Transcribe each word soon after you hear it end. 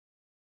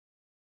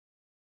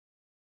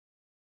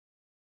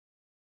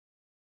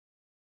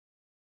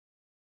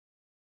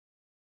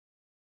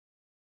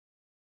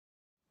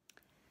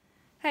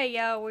Hey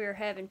y'all, we are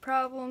having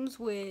problems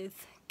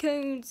with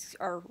coons,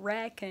 or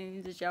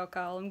raccoons as y'all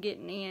call them,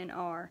 getting in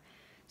our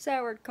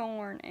soured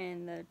corn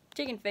and the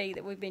chicken feed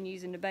that we've been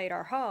using to bait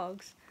our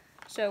hogs.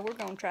 So we're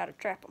going to try to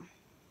trap them.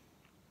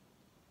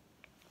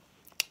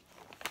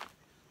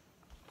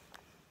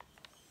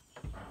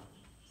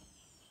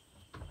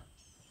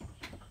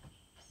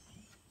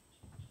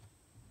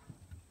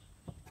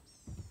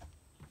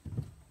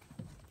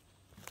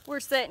 We're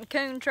setting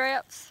coon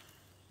traps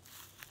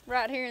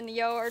right here in the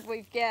yard.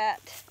 We've got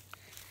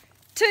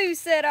two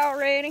set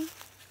already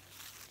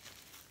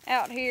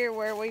out here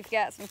where we've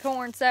got some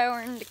corn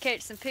souring to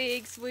catch some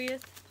pigs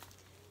with.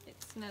 It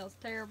smells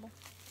terrible.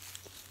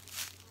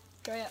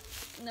 Trap,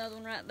 another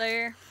one right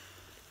there.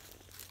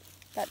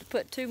 Got to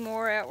put two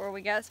more out where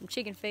we got some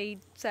chicken feed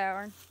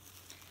souring.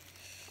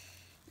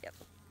 Yep.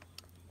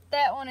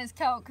 That one is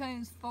called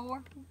Coons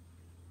 4.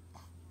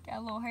 Got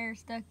a little hair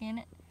stuck in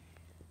it.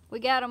 We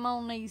got them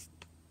on these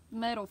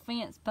metal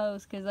fence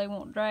posts because they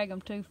won't drag them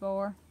too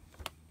far.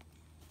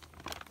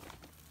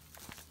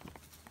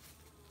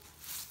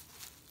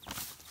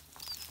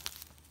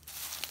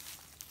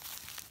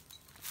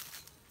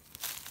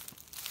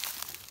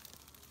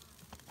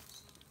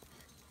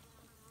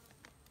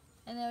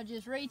 And they'll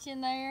just reach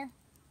in there.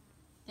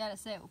 Got it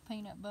set with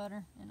peanut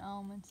butter and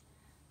almonds.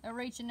 They'll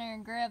reach in there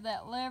and grab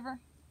that lever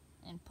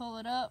and pull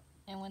it up,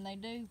 and when they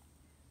do,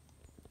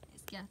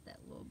 it's got that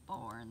little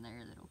bar in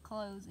there that'll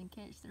close and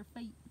catch their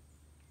feet.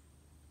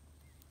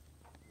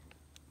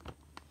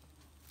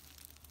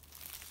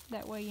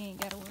 That way you ain't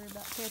got to worry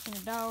about catching a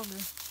dog or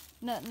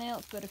nothing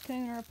else but a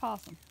coon or a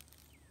possum.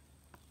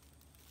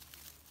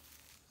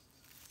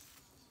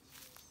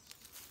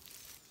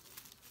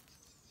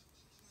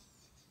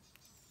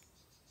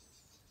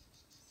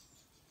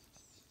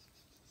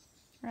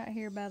 Right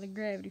here by the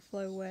gravity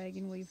flow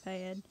wagon we've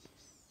had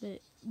that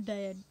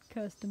Dad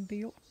custom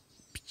built.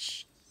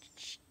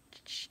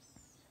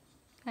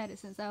 Had it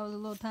since I was a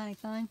little tiny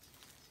thing.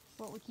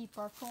 What we keep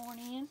our corn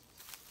in.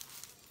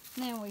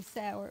 And then we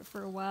sour it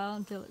for a while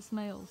until it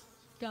smells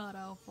god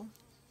awful.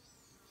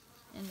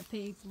 And the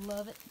pigs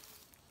love it.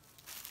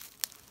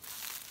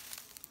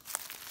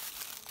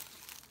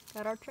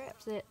 Got our trap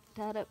set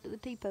tied up to the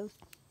T-post.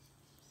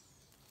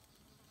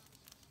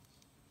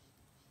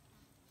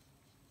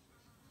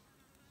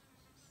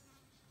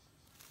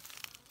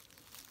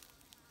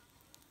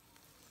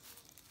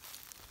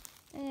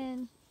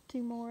 And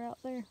two more out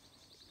there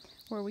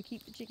where we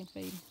keep the chicken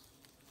feed.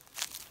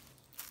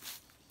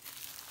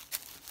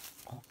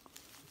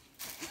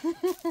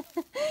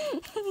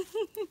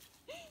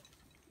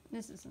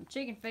 This is some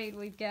chicken feed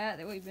we've got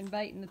that we've been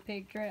baiting the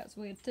pig traps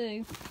with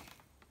too.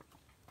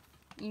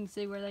 You can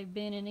see where they've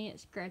been in it,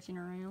 scratching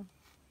around.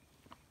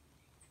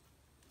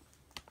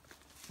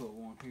 Put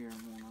one here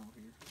and one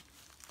over here.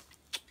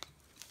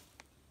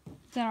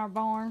 It's in our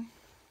barn.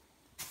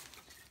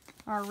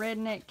 Our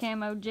redneck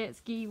camo jet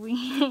ski we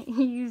ain't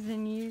used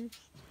in years.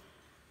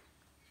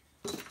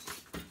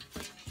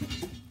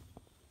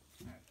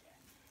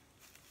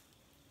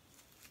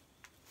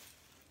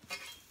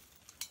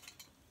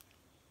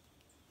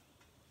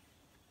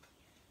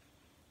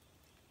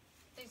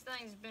 These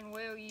things have been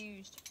well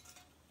used.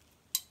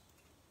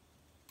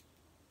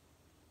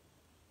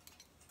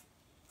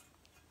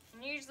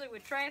 And usually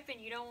with trapping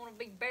you don't want to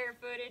be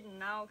barefooted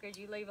and all because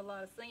you leave a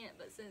lot of scent,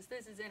 but since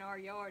this is in our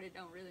yard it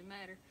don't really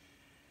matter.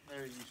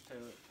 They're used to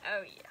it.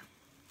 Oh yeah.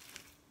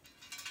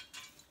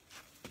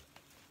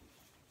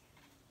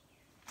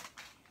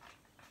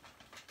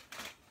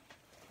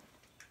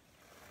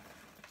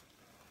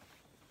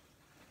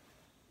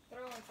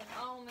 Throwing some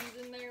almonds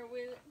in there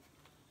with it.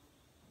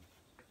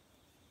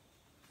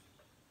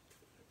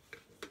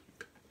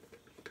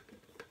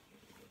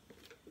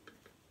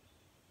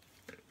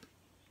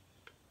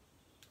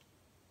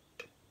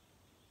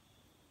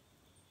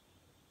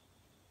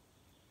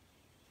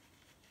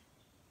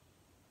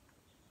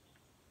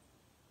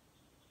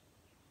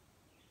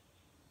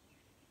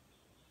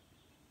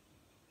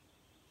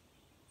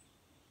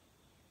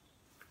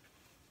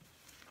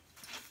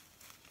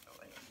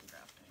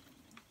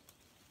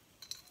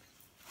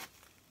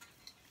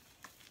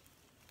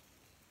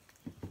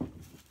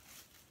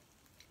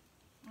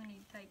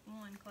 Take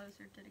one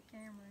closer to the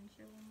camera and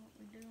show them what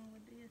we're doing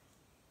with this.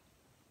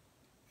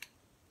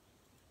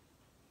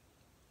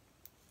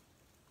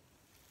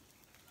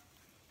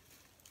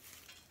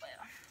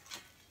 Well,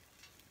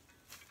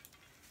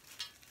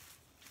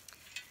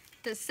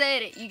 to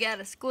set it, you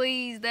gotta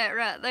squeeze that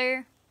right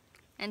there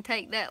and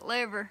take that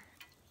lever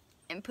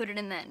and put it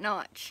in that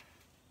notch.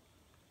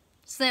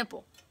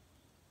 Simple.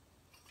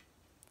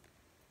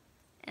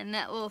 And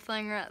that little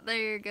thing right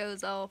there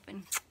goes off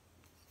and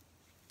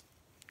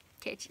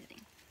catches him.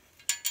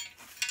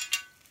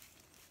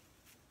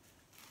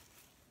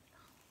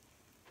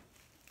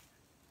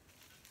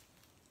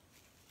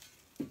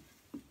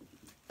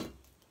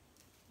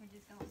 We're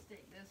just gonna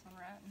stick this one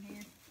right in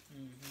here.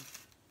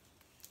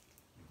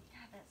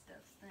 God, that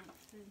stuff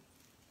stinks too.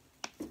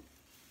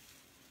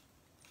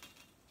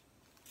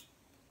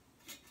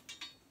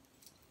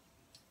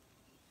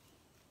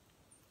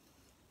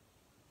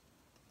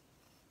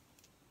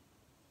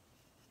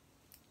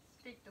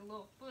 a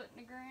little foot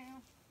in the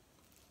ground.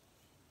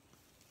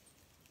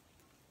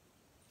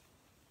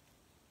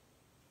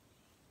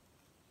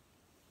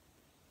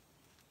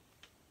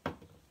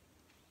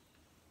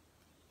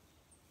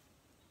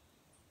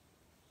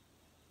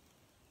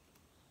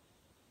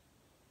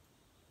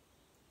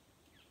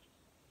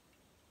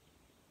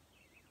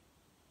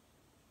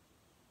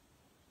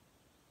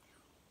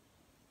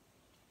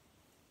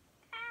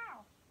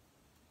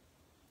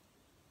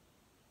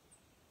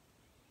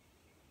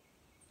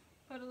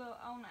 Put a little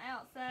on the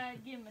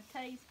outside, give them a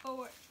taste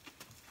for it.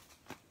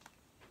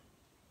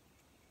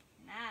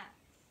 Nice.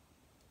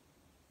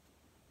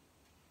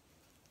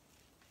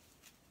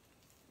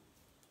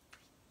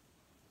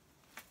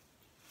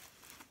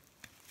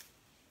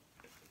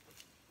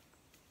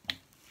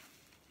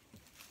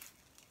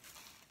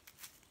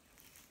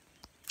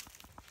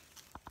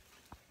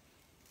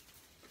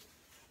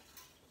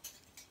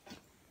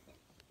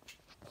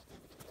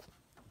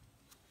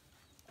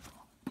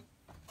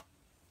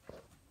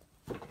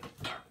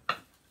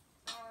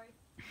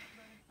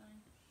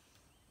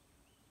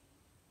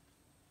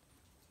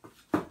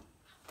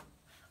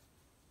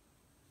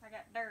 I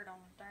got dirt on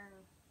the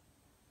darn.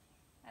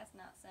 That's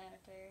not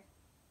sanitary.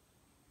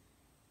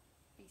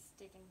 Be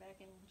sticking back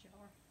in the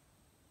jar.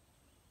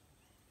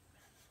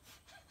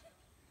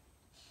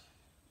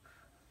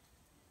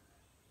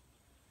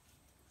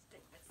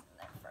 Stick this in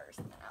there first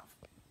now.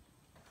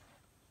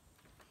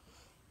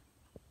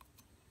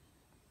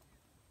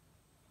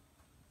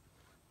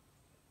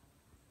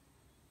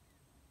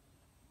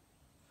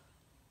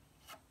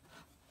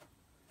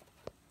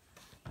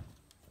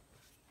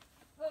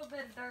 A little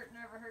bit of dirt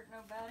never hurt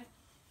nobody.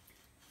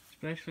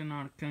 Especially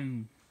not a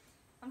coon.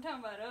 I'm talking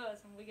about us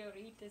when we go to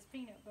eat this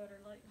peanut butter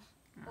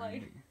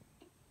later.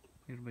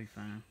 It'll be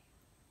fine.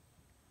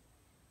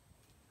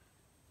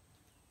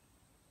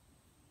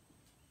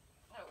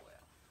 Oh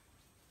well.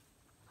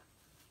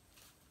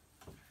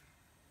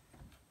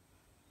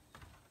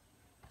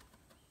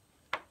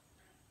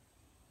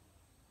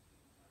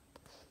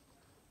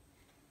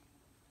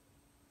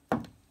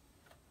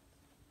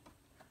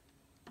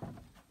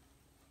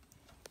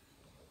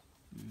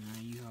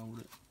 Now you hold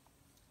it.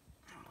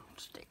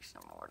 Stick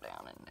some more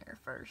down in there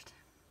first.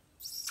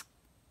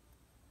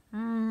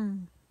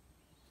 Mmm.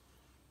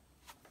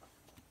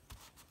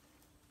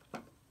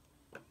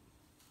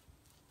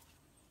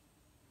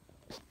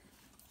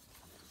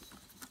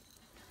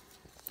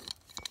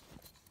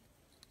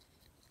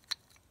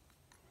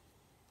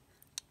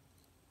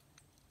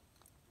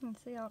 You can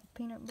see all the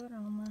peanut butter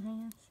on my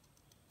hands.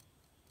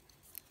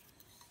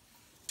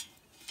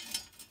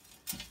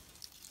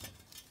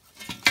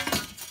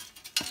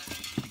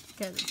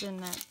 Because it's in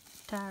that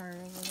tire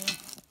over there.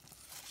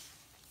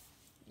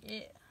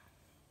 Yeah.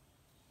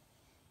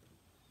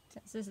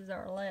 Since this is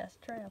our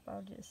last trap,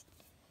 I'll just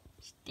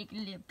stick a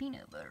little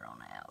peanut butter on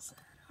the outside.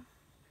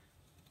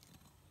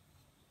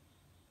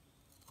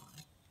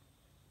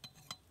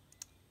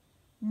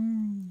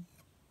 Mmm.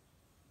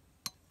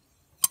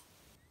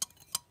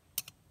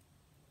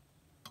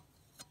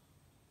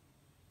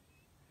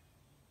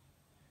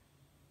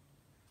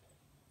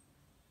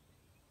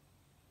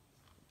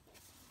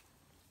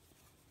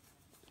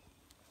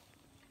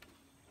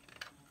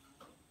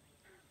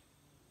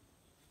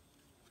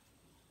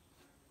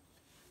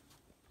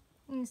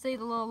 You can see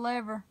the little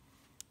lever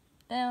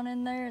down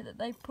in there that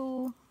they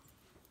pull.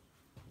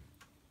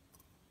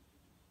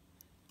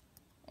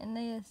 And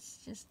this,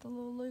 just a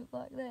little loop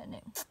like that, and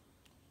it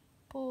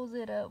pulls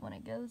it up when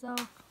it goes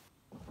off.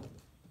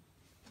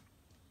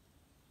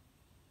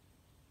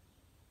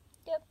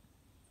 Yep.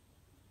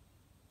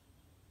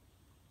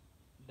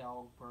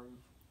 Dog proof.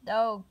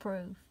 Dog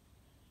proof.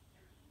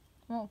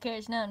 Won't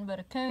catch nothing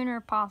but a coon or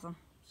a possum.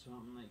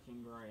 Something they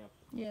can grab.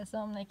 Yeah,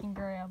 something they can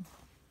grab.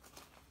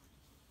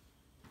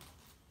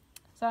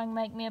 So I can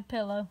make me a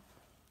pillow.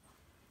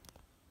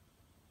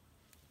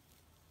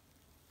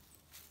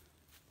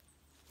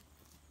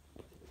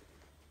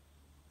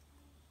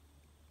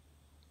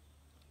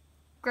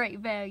 Great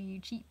value,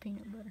 cheap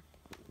peanut butter.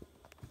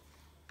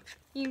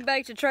 You can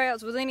bake your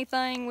traps with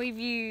anything. We've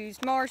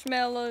used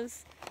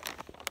marshmallows,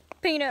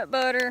 peanut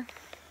butter,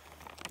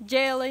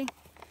 jelly,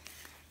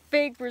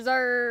 fig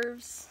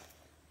preserves,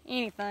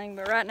 anything.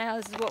 But right now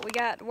this is what we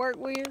got to work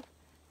with.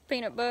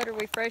 Peanut butter,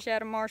 we fresh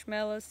out of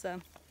marshmallows,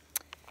 so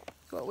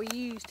that's what we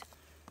used.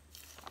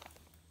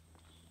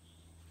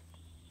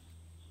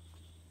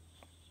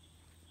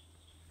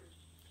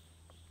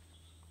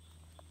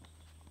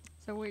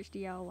 So which do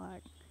y'all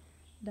like?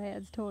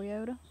 Dad's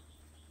Toyota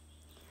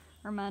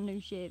or my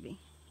new Chevy?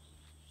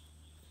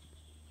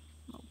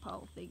 Old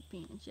Paul Fig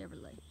Pen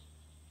Chevrolet.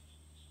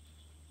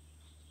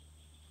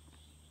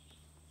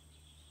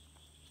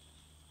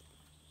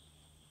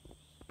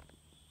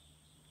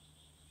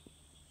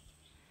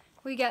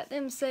 We got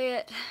them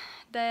set.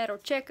 Dad'll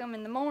check them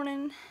in the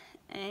morning,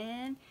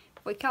 and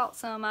if we caught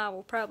some, I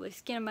will probably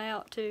skin them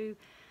out to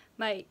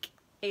make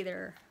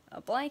either a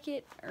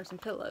blanket or some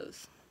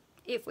pillows,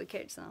 if we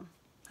catch some.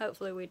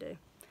 Hopefully we do.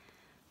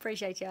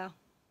 Appreciate y'all.